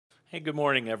Hey, good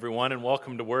morning, everyone, and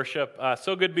welcome to worship.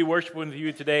 So good to be worshiping with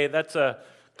you today. That's a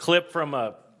clip from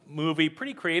a movie,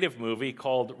 pretty creative movie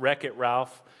called Wreck-It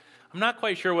Ralph. I'm not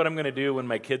quite sure what I'm going to do when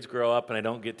my kids grow up and I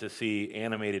don't get to see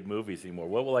animated movies anymore.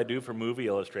 What will I do for movie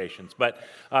illustrations? But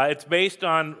it's based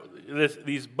on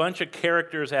these bunch of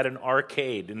characters at an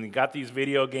arcade, and you got these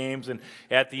video games, and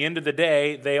at the end of the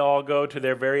day, they all go to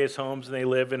their various homes and they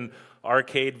live in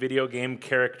arcade video game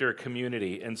character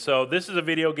community. And so this is a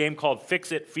video game called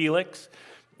Fix-It Felix,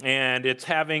 and it's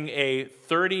having a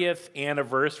 30th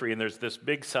anniversary, and there's this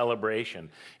big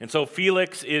celebration. And so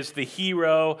Felix is the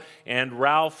hero, and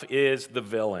Ralph is the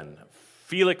villain.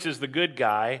 Felix is the good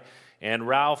guy, and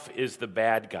Ralph is the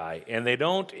bad guy. And they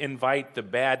don't invite the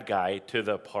bad guy to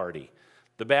the party.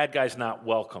 The bad guy's not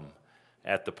welcome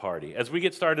at the party. As we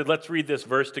get started, let's read this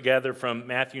verse together from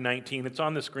Matthew 19. It's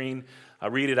on the screen.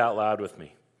 Read it out loud with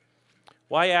me.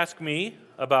 "Why ask me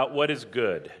about what is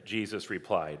good?" Jesus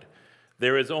replied.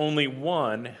 "There is only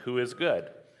one who is good.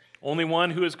 Only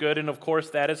one who is good, and of course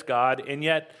that is God. And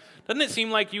yet, doesn't it seem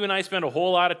like you and I spend a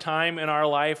whole lot of time in our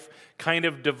life kind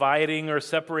of dividing or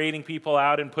separating people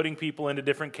out and putting people into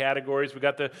different categories? We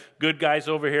got the good guys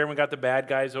over here and we got the bad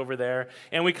guys over there.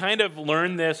 And we kind of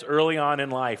learn this early on in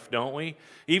life, don't we?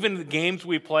 Even the games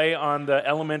we play on the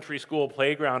elementary school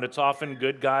playground, it's often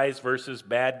good guys versus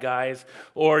bad guys,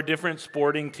 or different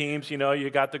sporting teams. You know,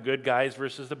 you got the good guys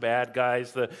versus the bad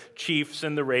guys, the Chiefs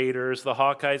and the Raiders, the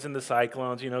Hawkeyes and the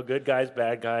Cyclones, good guys,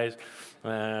 bad guys.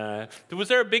 Was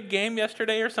there a big game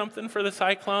yesterday or something for the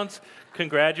Cyclones?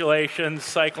 Congratulations,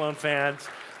 Cyclone fans.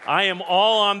 I am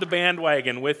all on the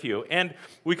bandwagon with you. And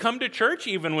we come to church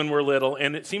even when we're little,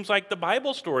 and it seems like the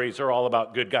Bible stories are all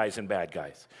about good guys and bad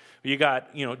guys. You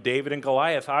got, David and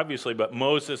Goliath, obviously, but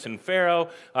Moses and Pharaoh,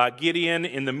 Gideon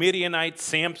and the Midianites,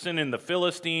 Samson and the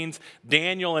Philistines,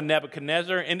 Daniel and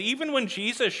Nebuchadnezzar. And even when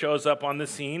Jesus shows up on the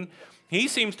scene, he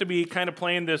seems to be kind of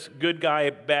playing this good guy,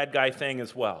 bad guy thing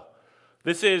as well.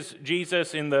 This is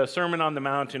Jesus in the Sermon on the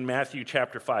Mount in Matthew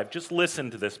chapter 5. Just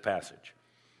listen to this passage.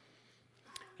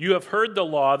 "You have heard the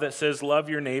law that says, 'Love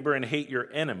your neighbor and hate your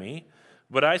enemy.'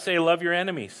 But I say, love your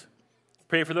enemies.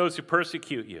 Pray for those who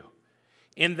persecute you.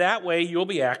 In that way, you'll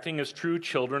be acting as true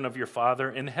children of your Father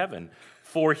in heaven.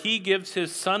 For he gives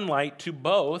his sunlight to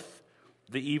both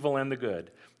the evil and the good.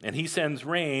 And he sends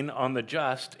rain on the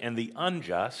just and the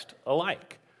unjust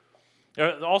alike." There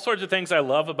are all sorts of things I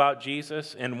love about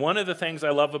Jesus, and one of the things I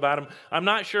love about him, I'm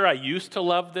not sure I used to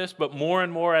love this, but more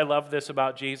and more I love this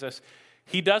about Jesus.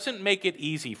 He doesn't make it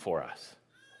easy for us.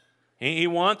 He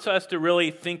wants us to really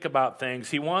think about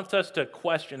things. He wants us to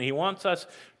question. He wants us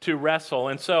to wrestle.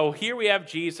 And so here we have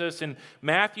Jesus in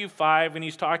Matthew 5, and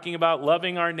he's talking about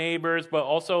loving our neighbors, but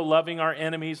also loving our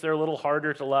enemies. They're a little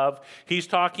harder to love. He's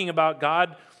talking about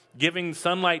God giving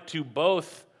sunlight to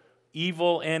both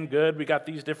evil and good. We got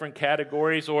these different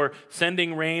categories, or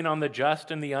sending rain on the just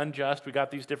and the unjust. We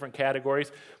got these different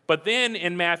categories. But then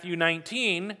in Matthew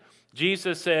 19,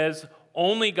 Jesus says,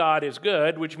 only God is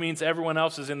good, which means everyone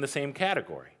else is in the same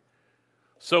category.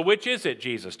 So which is it,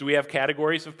 Jesus? Do we have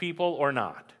categories of people or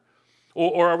not?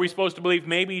 Or are we supposed to believe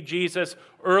maybe Jesus,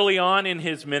 early on in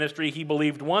his ministry, he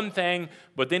believed one thing,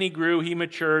 but then he grew, he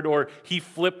matured, or he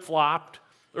flip-flopped?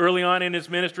 Early on in his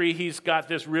ministry, he's got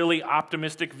this really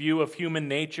optimistic view of human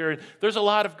nature. There's a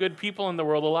lot of good people in the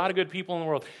world,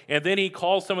 And then he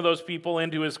calls some of those people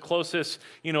into his closest,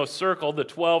 circle, the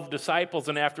 12 disciples.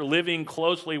 And after living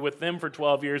closely with them for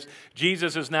 12 years,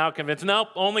 Jesus is now convinced, nope,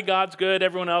 only God's good,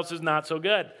 everyone else is not so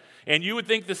good. And you would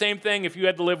think the same thing if you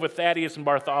had to live with Thaddeus and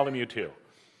Bartholomew too.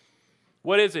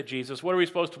 What is it, Jesus? What are we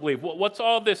supposed to believe? What's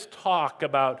all this talk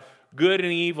about good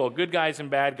and evil, good guys and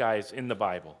bad guys in the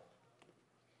Bible?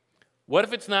 What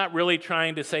if it's not really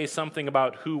trying to say something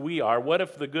about who we are? What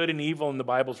if the good and evil in the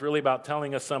Bible is really about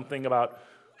telling us something about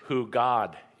who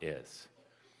God is?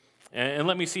 And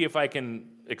let me see if I can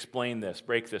explain this,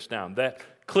 break this down. That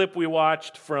clip we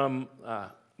watched from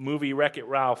movie Wreck-It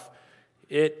Ralph,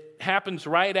 it happens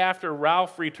right after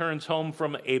Ralph returns home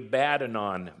from a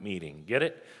Bad-Anon meeting. Get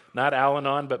it? Not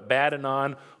Al-Anon, but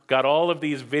Bad-Anon. Got all of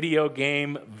these video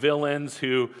game villains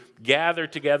who gather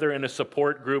together in a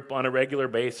support group on a regular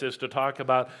basis to talk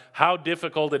about how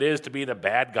difficult it is to be the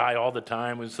bad guy all the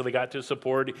time. And so they got to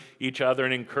support each other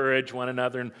and encourage one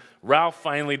another. And Ralph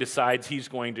finally decides he's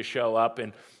going to show up,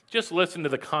 and just listen to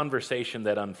the conversation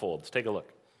that unfolds. Take a look.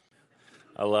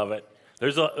 I love it.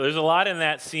 There's a lot in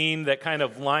that scene that kind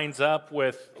of lines up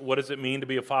with what does it mean to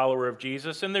be a follower of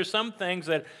Jesus. And there's some things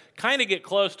that kind of get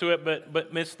close to it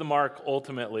but miss the mark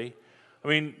ultimately. I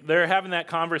mean, they're having that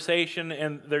conversation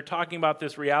and they're talking about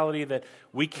this reality that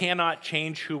we cannot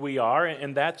change who we are,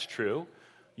 and that's true.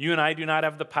 You and I do not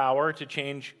have the power to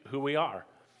change who we are,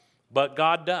 but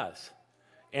God does.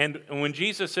 And when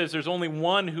Jesus says there's only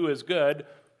one who is good,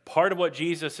 part of what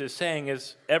Jesus is saying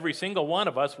is every single one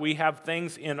of us, we have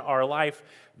things in our life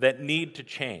that need to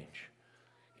change,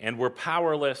 and we're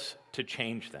powerless to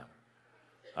change them.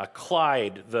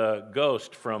 Clyde, the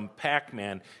ghost from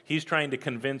Pac-Man, he's trying to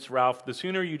convince Ralph, the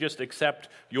sooner you just accept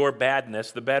your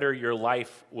badness, the better your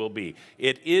life will be.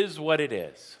 It is what it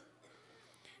is.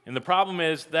 And the problem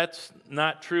is that's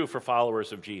not true for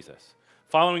followers of Jesus.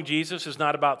 Following Jesus is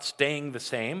not about staying the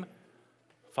same.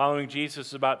 Following Jesus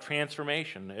is about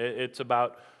transformation. It's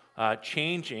about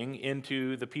changing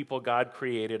into the people God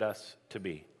created us to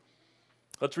be.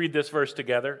 Let's read this verse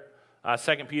together.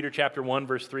 2 Peter chapter 1,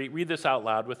 verse 3. Read this out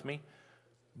loud with me.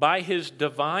 By his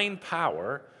divine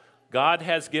power, God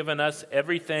has given us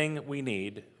everything we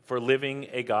need for living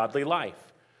a godly life.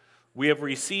 We have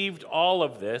received all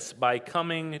of this by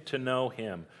coming to know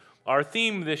him. Our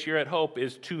theme this year at Hope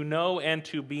is to know and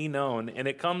to be known, and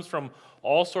it comes from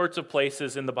all sorts of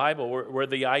places in the Bible where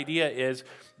the idea is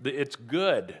that it's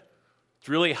good. It's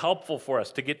really helpful for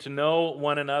us to get to know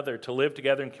one another, to live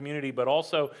together in community, but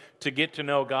also to get to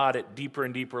know God at deeper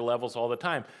and deeper levels all the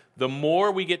time. The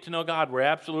more we get to know God, we're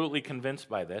absolutely convinced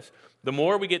by this, the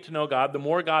more we get to know God, the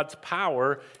more God's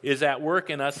power is at work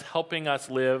in us, helping us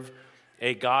live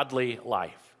a godly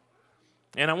life.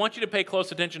 And I want you to pay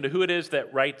close attention to who it is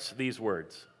that writes these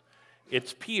words.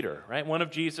 It's Peter, right? One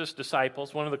of Jesus'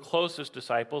 disciples, one of the closest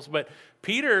disciples. But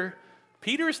Peter's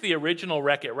the original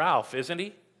Wreck-It Ralph, isn't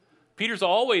he? Peter's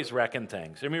always wrecking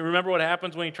things. I mean, remember what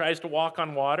happens when he tries to walk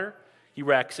on water? He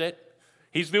wrecks it.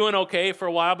 He's doing okay for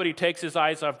a while, but he takes his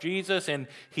eyes off Jesus and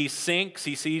he sinks.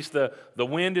 He sees the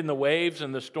wind and the waves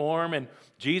and the storm, and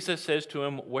Jesus says to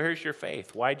him, "Where's your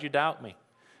faith? Why'd you doubt me?"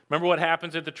 Remember what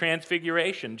happens at the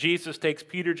Transfiguration. Jesus takes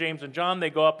Peter, James, and John. They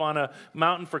go up on a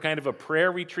mountain for kind of a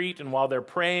prayer retreat, and while they're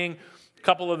praying, a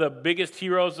couple of the biggest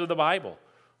heroes of the Bible,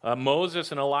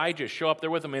 Moses and Elijah, show up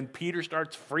there with them, and Peter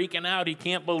starts freaking out. He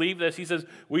can't believe this. He says,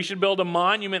 we should build a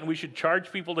monument. We should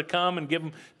charge people to come and give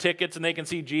them tickets, and they can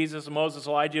see Jesus, Moses,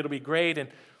 Elijah. It'll be great. And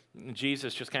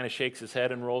Jesus just kind of shakes his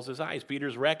head and rolls his eyes.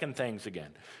 Peter's wrecking things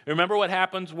again. Remember what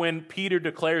happens when Peter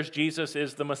declares Jesus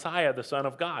is the Messiah, the Son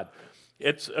of God.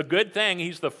 It's a good thing.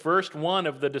 He's the first one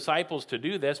of the disciples to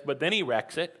do this, but then he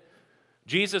wrecks it.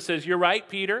 Jesus says, "You're right,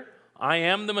 Peter. I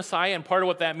am the Messiah, and part of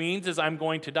what that means is I'm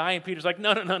going to die." And Peter's like,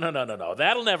 no.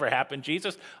 That'll never happen,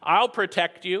 Jesus. I'll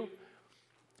protect you.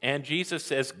 And Jesus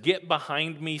says, "Get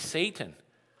behind me, Satan."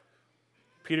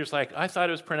 Peter's like, "I thought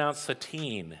it was pronounced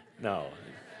Satine." No.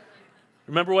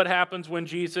 Remember what happens when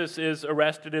Jesus is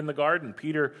arrested in the garden?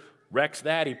 Peter wrecks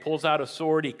that. He pulls out a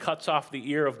sword. He cuts off the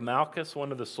ear of Malchus, one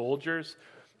of the soldiers.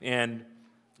 And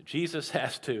Jesus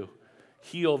has to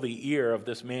heal the ear of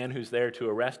this man who's there to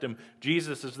arrest him.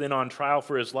 Jesus is then on trial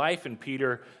for his life, and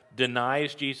Peter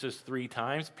denies Jesus 3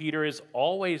 times. Peter is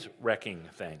always wrecking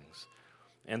things.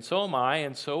 And so am I,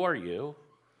 and so are you.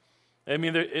 I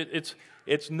mean,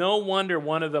 it's no wonder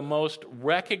one of the most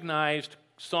recognized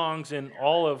songs in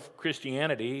all of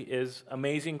Christianity is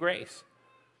Amazing Grace.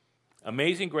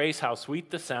 Amazing Grace, how sweet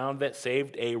the sound that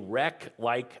saved a wreck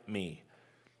like me.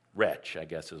 Wretch, I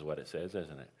guess is what it says,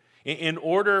 isn't it? In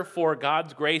order for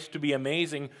God's grace to be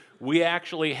amazing, we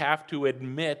actually have to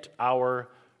admit our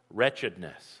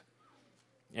wretchedness.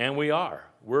 And we are.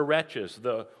 We're wretches.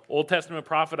 The Old Testament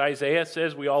prophet Isaiah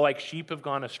says we all like sheep have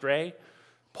gone astray.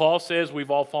 Paul says we've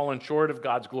all fallen short of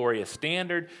God's glorious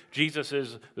standard. Jesus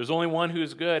says there's only one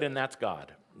who's good, and that's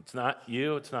God. It's not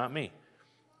you, it's not me.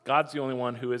 God's the only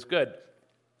one who is good.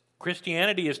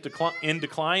 Christianity is in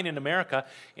decline in America,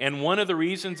 and one of the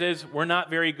reasons is we're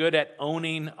not very good at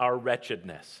owning our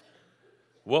wretchedness.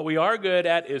 What we are good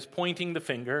at is pointing the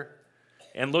finger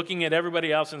and looking at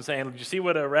everybody else and saying, "Did you see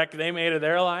what a wreck they made of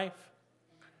their life?"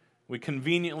 We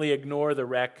conveniently ignore the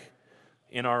wreck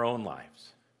in our own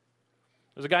lives.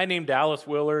 There's a guy named Dallas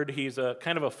Willard. He's a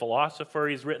kind of a philosopher.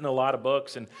 He's written a lot of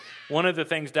books, and one of the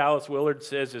things Dallas Willard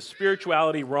says is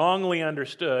spirituality wrongly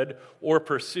understood or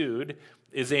pursued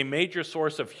is a major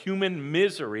source of human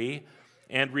misery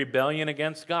and rebellion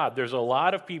against God. There's a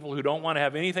lot of people who don't want to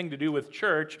have anything to do with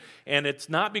church, and it's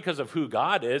not because of who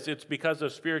God is, it's because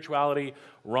of spirituality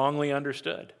wrongly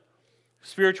understood.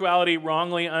 Spirituality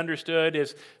wrongly understood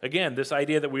is, again, this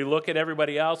idea that we look at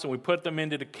everybody else and we put them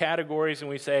into the categories and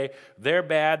we say, they're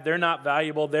bad, they're not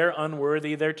valuable, they're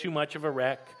unworthy, they're too much of a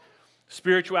wreck.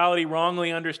 Spirituality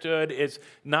wrongly understood is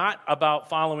not about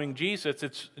following Jesus,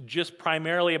 it's just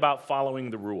primarily about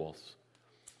following the rules.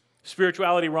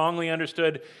 Spirituality wrongly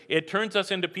understood, it turns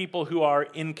us into people who are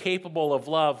incapable of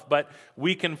love, but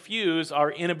we confuse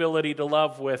our inability to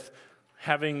love with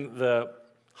having the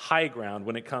high ground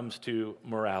when it comes to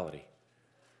morality.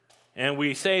 And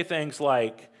we say things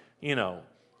like,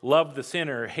 love the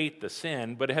sinner, hate the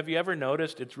sin, but have you ever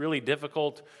noticed it's really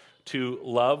difficult to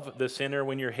love the sinner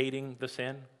when you're hating the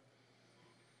sin?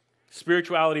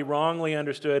 Spirituality wrongly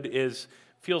understood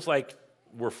feels like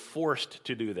we're forced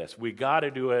to do this. We got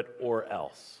to do it or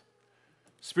else.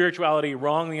 Spirituality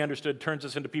wrongly understood turns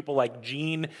us into people like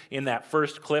Gene in that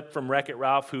first clip from Wreck-It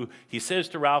Ralph, who he says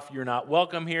to Ralph, "You're not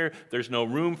welcome here. There's no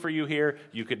room for you here.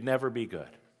 You could never be good."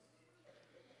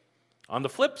 On the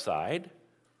flip side,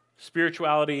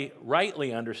 spirituality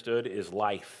rightly understood is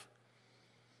life.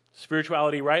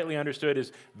 Spirituality rightly understood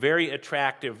is very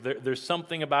attractive. There's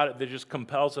something about it that just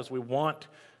compels us. We want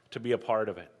to be a part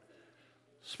of it.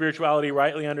 Spirituality,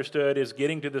 rightly understood, is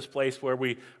getting to this place where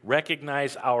we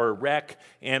recognize our wreck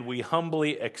and we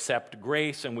humbly accept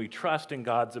grace and we trust in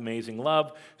God's amazing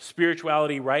love.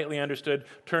 Spirituality, rightly understood,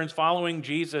 turns following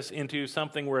Jesus into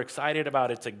something we're excited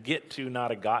about. It's a get to, not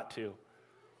a got to.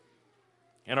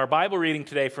 And our Bible reading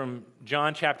today from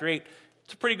John chapter 8,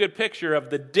 it's a pretty good picture of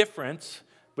the difference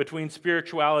between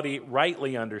spirituality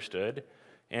rightly understood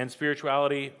and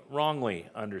spirituality wrongly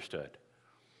understood.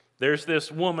 There's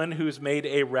this woman who's made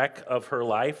a wreck of her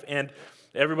life, and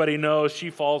everybody knows she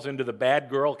falls into the bad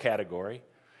girl category.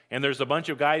 And there's a bunch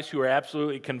of guys who are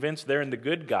absolutely convinced they're in the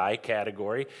good guy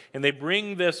category, and they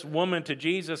bring this woman to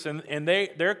Jesus, and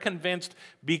they're convinced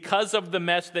because of the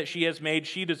mess that she has made,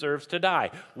 she deserves to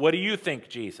die. What do you think,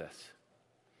 Jesus?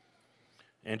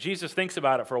 And Jesus thinks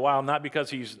about it for a while, not because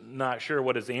he's not sure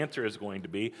what his answer is going to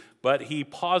be, but he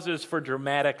pauses for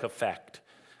dramatic effect.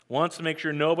 Wants to make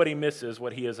sure nobody misses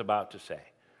what he is about to say.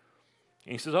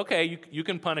 And he says, okay, you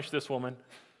can punish this woman,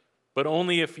 but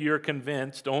only if you're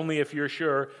convinced, only if you're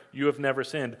sure you have never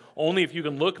sinned, only if you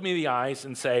can look me in the eyes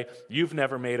and say, you've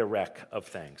never made a wreck of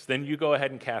things. Then you go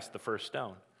ahead and cast the first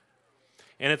stone.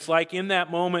 And it's like in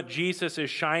that moment, Jesus is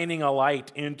shining a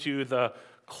light into the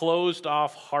closed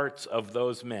off hearts of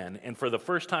those men. And for the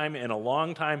first time in a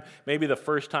long time, maybe the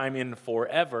first time in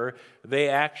forever, they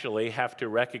actually have to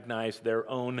recognize their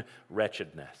own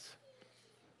wretchedness.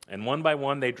 And one by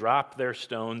one, they drop their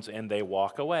stones and they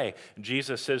walk away.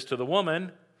 Jesus says to the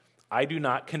woman, I do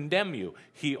not condemn you.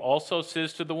 He also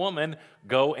says to the woman,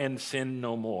 go and sin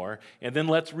no more. And then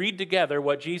let's read together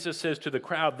what Jesus says to the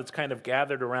crowd that's kind of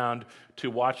gathered around to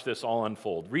watch this all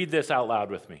unfold. Read this out loud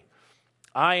with me.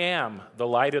 I am the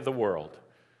light of the world.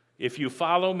 If you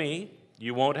follow me,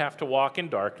 you won't have to walk in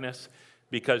darkness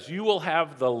because you will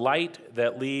have the light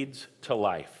that leads to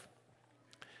life.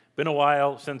 Been a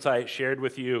while since I shared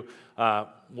with you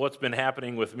what's been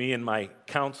happening with me and my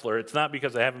counselor. It's not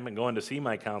because I haven't been going to see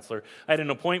my counselor. I had an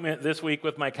appointment this week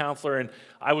with my counselor, and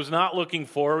I was not looking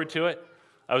forward to it.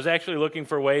 I was actually looking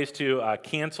for ways to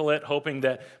cancel it, hoping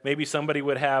that maybe somebody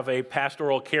would have a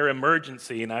pastoral care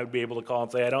emergency, and I would be able to call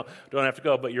and say, I don't have to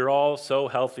go, but you're all so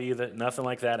healthy that nothing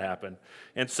like that happened.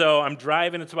 And so I'm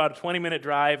driving. It's about a 20-minute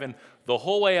drive, and the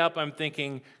whole way up, I'm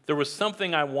thinking there was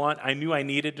something I knew I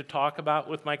needed to talk about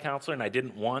with my counselor, and I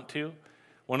didn't want to.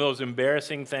 One of those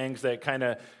embarrassing things that kind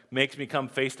of makes me come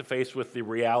face-to-face with the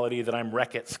reality that I'm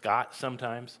Wreck-It Scott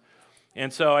sometimes.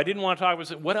 And so I didn't want to talk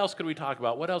about, what else could we talk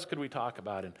about? What else could we talk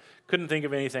about? And couldn't think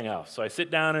of anything else. So I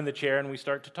sit down in the chair and we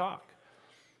start to talk.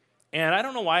 And I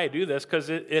don't know why I do this, because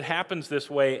it happens this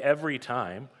way every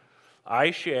time.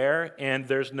 I share, and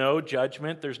there's no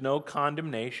judgment, there's no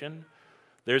condemnation.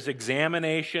 There's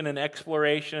examination and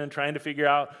exploration and trying to figure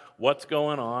out what's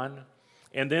going on.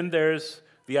 And then there's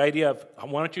the idea of,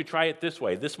 why don't you try it this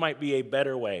way? This might be a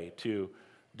better way to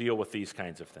deal with these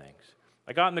kinds of things.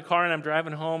 I got in the car and I'm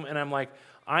driving home and I'm like,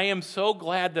 I am so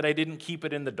glad that I didn't keep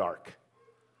it in the dark.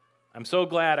 I'm so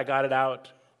glad I got it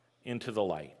out into the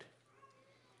light.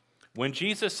 When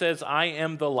Jesus says, I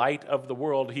am the light of the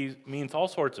world, he means all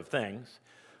sorts of things.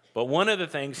 But one of the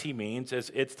things he means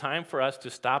is it's time for us to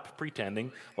stop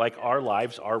pretending like our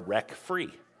lives are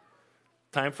wreck-free.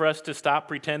 Time for us to stop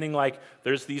pretending like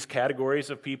there's these categories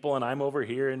of people and I'm over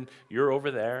here and you're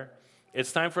over there.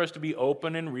 It's time for us to be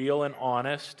open and real and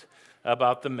honest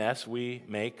about the mess we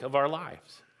make of our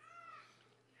lives.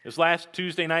 This last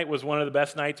Tuesday night was one of the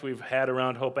best nights we've had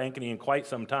around Hope Ankeny in quite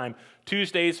some time.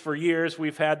 Tuesdays for years,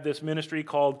 we've had this ministry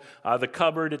called The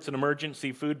Cupboard. It's an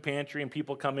emergency food pantry, and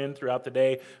people come in throughout the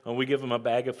day, and we give them a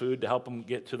bag of food to help them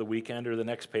get to the weekend or the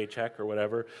next paycheck or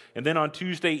whatever. And then on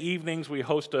Tuesday evenings, we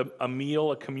host a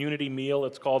meal, a community meal.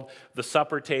 It's called the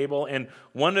Supper Table. And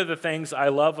one of the things I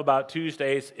love about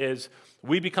Tuesdays is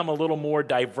we become a little more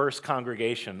diverse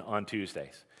congregation on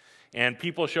Tuesdays. And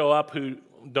people show up who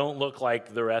don't look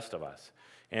like the rest of us.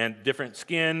 And different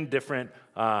skin, different,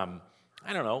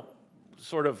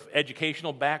 sort of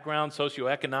educational background,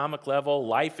 socioeconomic level,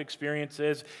 life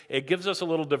experiences. It gives us a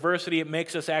little diversity. It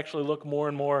makes us actually look more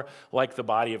and more like the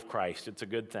body of Christ. It's a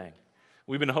good thing.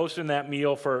 We've been hosting that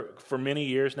meal for many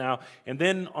years now. And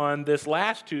then on this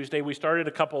last Tuesday, we started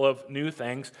a couple of new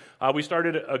things. We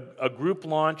started a group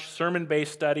launch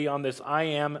sermon-based study on this I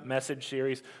Am message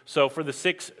series. So for the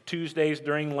 6 Tuesdays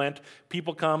during Lent,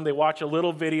 people come, they watch a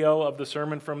little video of the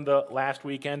sermon from the last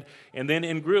weekend, and then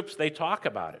in groups, they talk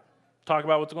about it. Talk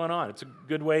about what's going on. It's a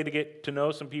good way to get to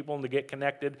know some people and to get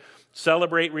connected.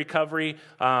 Celebrate Recovery.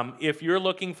 If you're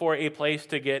looking for a place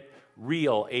to get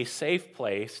real, a safe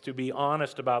place to be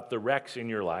honest about the wrecks in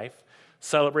your life,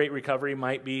 Celebrate Recovery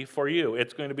might be for you.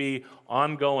 It's going to be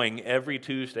ongoing every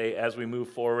Tuesday as we move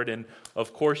forward, and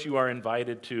of course you are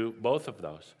invited to both of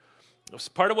those. As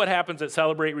part of what happens at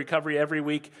Celebrate Recovery every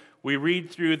week, we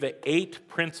read through the 8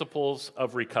 principles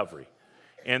of recovery,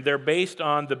 and they're based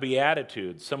on the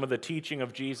Beatitudes, some of the teaching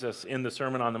of Jesus in the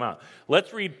Sermon on the Mount.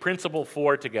 Let's read Principle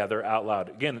 4 together out loud.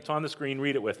 Again, it's on the screen.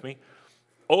 Read it with me.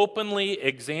 Openly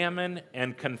examine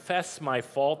and confess my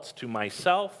faults to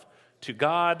myself, to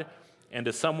God, and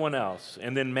to someone else.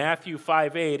 And then Matthew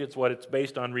 5:8, it's what it's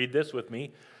based on. Read this with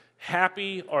me.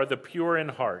 Happy are the pure in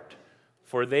heart,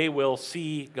 for they will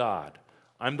see God.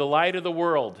 I'm the light of the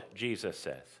world, Jesus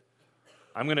says.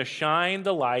 I'm going to shine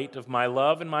the light of my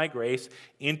love and my grace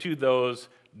into those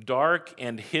dark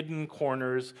and hidden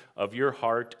corners of your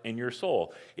heart and your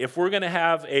soul. If we're going to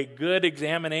have a good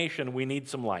examination, we need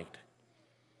some light.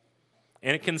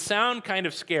 And it can sound kind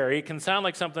of scary. It can sound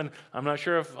like something, I'm not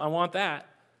sure if I want that.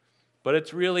 But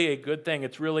it's really a good thing.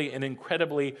 It's really an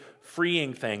incredibly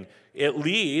freeing thing. It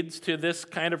leads to this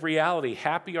kind of reality.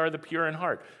 Happy are the pure in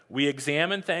heart. We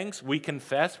examine things. We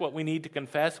confess what we need to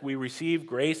confess. We receive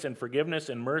grace and forgiveness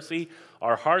and mercy.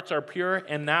 Our hearts are pure,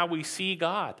 and now we see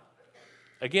God.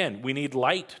 Again, we need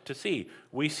light to see.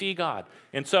 We see God.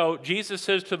 And so Jesus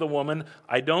says to the woman,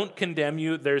 I don't condemn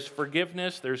you. There's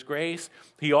forgiveness. There's grace.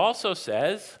 He also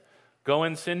says, go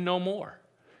and sin no more.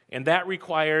 And that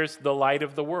requires the light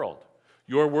of the world.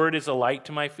 Your word is a light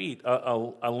to my feet,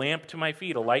 a lamp to my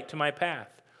feet, a light to my path.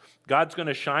 God's going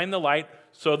to shine the light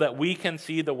so that we can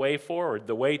see the way forward,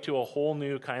 the way to a whole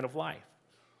new kind of life.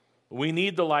 We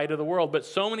need the light of the world, but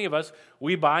so many of us,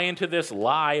 we buy into this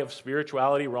lie of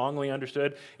spirituality wrongly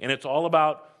understood, and it's all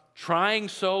about trying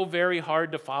so very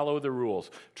hard to follow the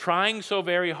rules, trying so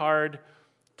very hard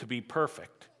to be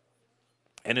perfect.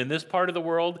 And in this part of the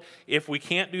world, if we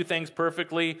can't do things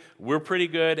perfectly, we're pretty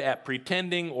good at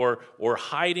pretending or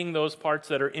hiding those parts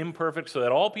that are imperfect so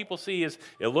that all people see is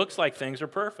it looks like things are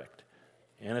perfect,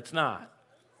 and it's not.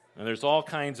 And there's all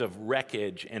kinds of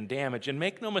wreckage and damage. And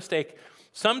make no mistake,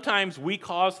 sometimes we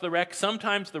cause the wreck.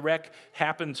 Sometimes the wreck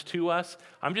happens to us.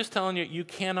 I'm just telling you, you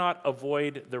cannot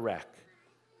avoid the wreck.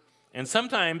 And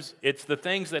sometimes it's the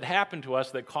things that happen to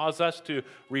us that cause us to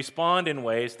respond in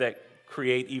ways that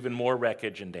create even more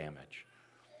wreckage and damage.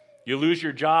 You lose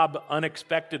your job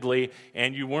unexpectedly,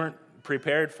 and you weren't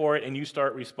prepared for it, and you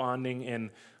start responding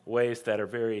in ways that are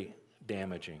very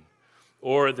damaging.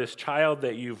 Or this child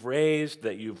that you've raised,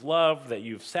 that you've loved, that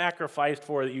you've sacrificed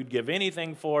for, that you'd give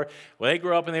anything for, well, they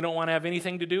grow up and they don't want to have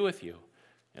anything to do with you.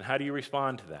 And how do you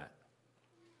respond to that?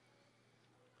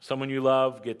 Someone you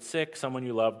love gets sick, someone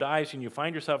you love dies, and you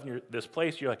find yourself in this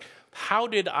place, you're like, how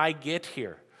did I get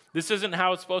here? This isn't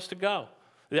how it's supposed to go.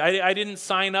 I didn't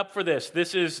sign up for this.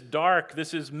 This is dark,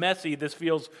 this is messy, this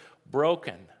feels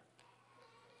broken.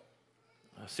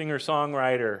 A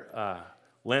singer-songwriter,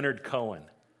 Leonard Cohen,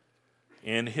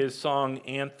 in his song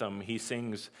Anthem, he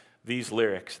sings these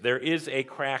lyrics. There is a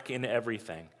crack in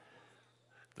everything.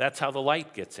 That's how the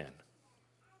light gets in.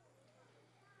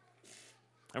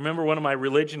 I remember one of my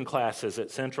religion classes at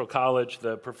Central College,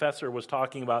 the professor was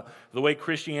talking about the way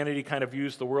Christianity kind of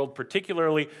views the world,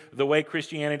 particularly the way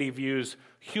Christianity views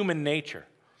human nature.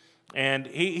 And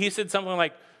he said something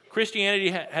like,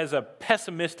 Christianity has a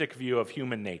pessimistic view of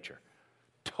human nature.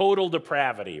 Total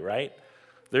depravity, right?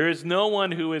 There is no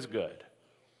one who is good.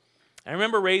 I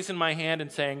remember raising my hand and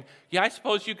saying, yeah, I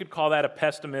suppose you could call that a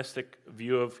pessimistic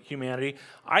view of humanity.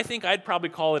 I think I'd probably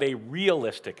call it a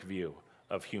realistic view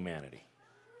of humanity.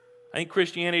 I think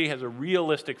Christianity has a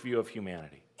realistic view of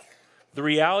humanity. The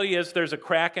reality is there's a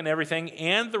crack in everything,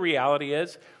 and the reality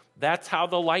is that's how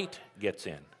the light gets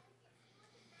in.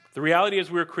 The reality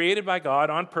is we're created by God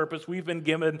on purpose. We've been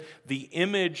given the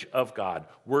image of God.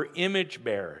 We're image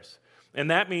bearers.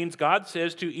 And that means God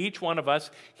says to each one of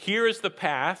us, here is the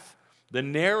path, the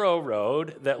narrow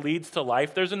road that leads to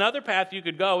life. There's another path you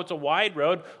could go. It's a wide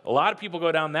road. A lot of people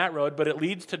go down that road, but it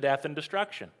leads to death and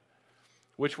destruction.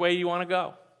 Which way do you want to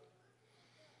go?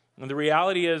 And the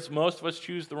reality is most of us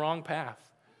choose the wrong path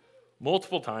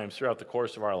multiple times throughout the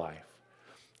course of our life.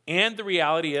 And the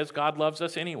reality is God loves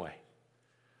us anyway.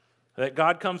 That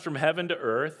God comes from heaven to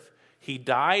earth. He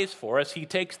dies for us. He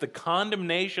takes the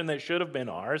condemnation that should have been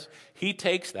ours. He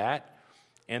takes that.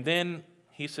 And then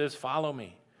he says, follow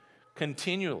me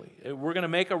continually. We're going to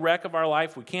make a wreck of our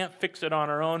life. We can't fix it on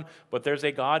our own, but there's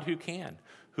a God who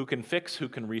can fix, who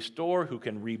can restore, who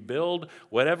can rebuild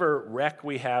whatever wreck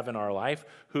we have in our life,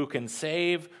 who can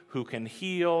save, who can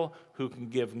heal, who can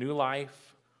give new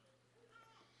life.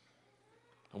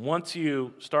 And once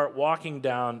you start walking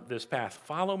down this path,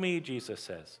 follow me, Jesus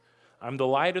says. I'm the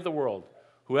light of the world.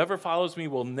 Whoever follows me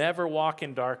will never walk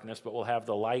in darkness, but will have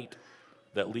the light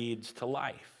that leads to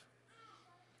life.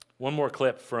 One more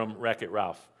clip from Wreck-It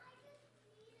Ralph.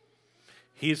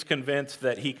 He's convinced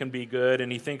that he can be good,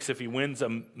 and he thinks if he wins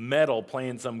a medal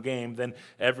playing some game, then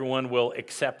everyone will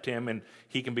accept him and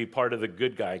he can be part of the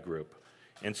good guy group.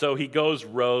 And so he goes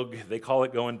rogue. They call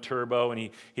it going turbo,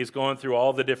 and he's going through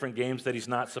all the different games that he's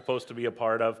not supposed to be a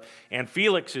part of. And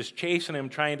Felix is chasing him,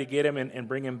 trying to get him and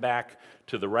bring him back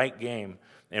to the right game.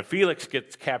 And Felix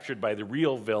gets captured by the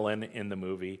real villain in the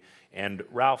movie, and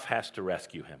Ralph has to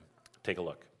rescue him. Take a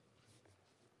look.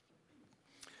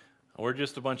 We're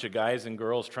just a bunch of guys and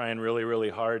girls trying really, really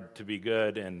hard to be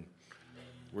good, and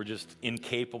we're just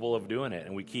incapable of doing it.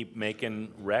 And we keep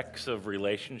making wrecks of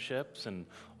relationships and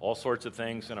all sorts of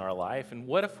things in our life. And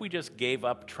what if we just gave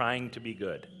up trying to be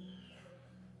good?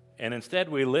 And instead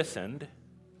we listened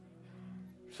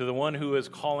to the one who is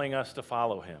calling us to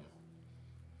follow him.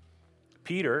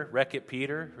 Peter, Wreck-It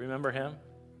Peter, remember him?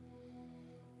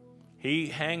 He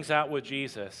hangs out with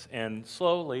Jesus, and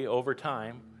slowly, over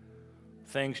time,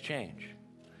 things change.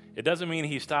 It doesn't mean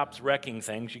he stops wrecking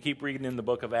things. You keep reading in the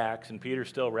book of Acts, and Peter's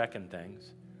still wrecking things.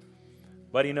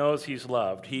 But he knows he's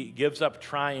loved. He gives up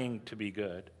trying to be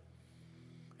good.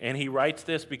 And he writes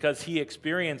this because he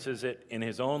experiences it in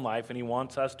his own life, and he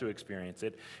wants us to experience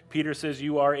it. Peter says,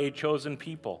 you are a chosen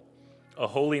people, a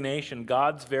holy nation,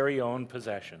 God's very own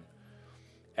possession.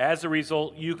 As a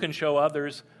result, you can show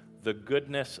others the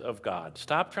goodness of God.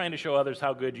 Stop trying to show others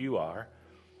how good you are.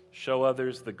 Show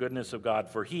others the goodness of God,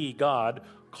 for he, God,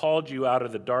 called you out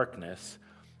of the darkness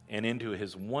and into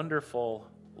his wonderful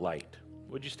light.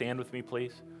 Would you stand with me,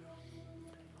 please?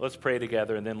 Let's pray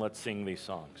together, and then let's sing these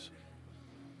songs.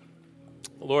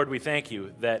 Lord, we thank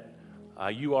you that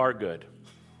you are good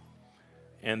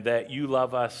and that you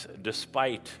love us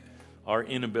despite our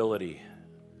inability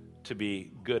to be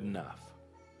good enough.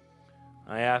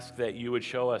 I ask that you would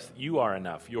show us you are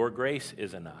enough. Your grace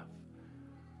is enough.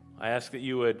 I ask that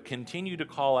you would continue to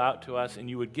call out to us, and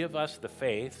you would give us the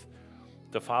faith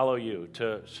to follow you,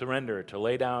 to surrender, to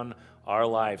lay down our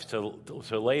lives, to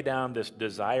lay down this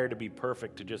desire to be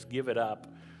perfect, to just give it up,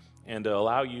 and to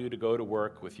allow you to go to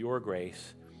work with your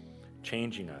grace,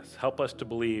 changing us. Help us to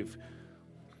believe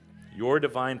your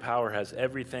divine power has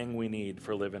everything we need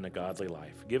for living a godly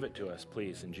life. Give it to us,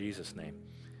 please, in Jesus' name.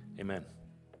 Amen.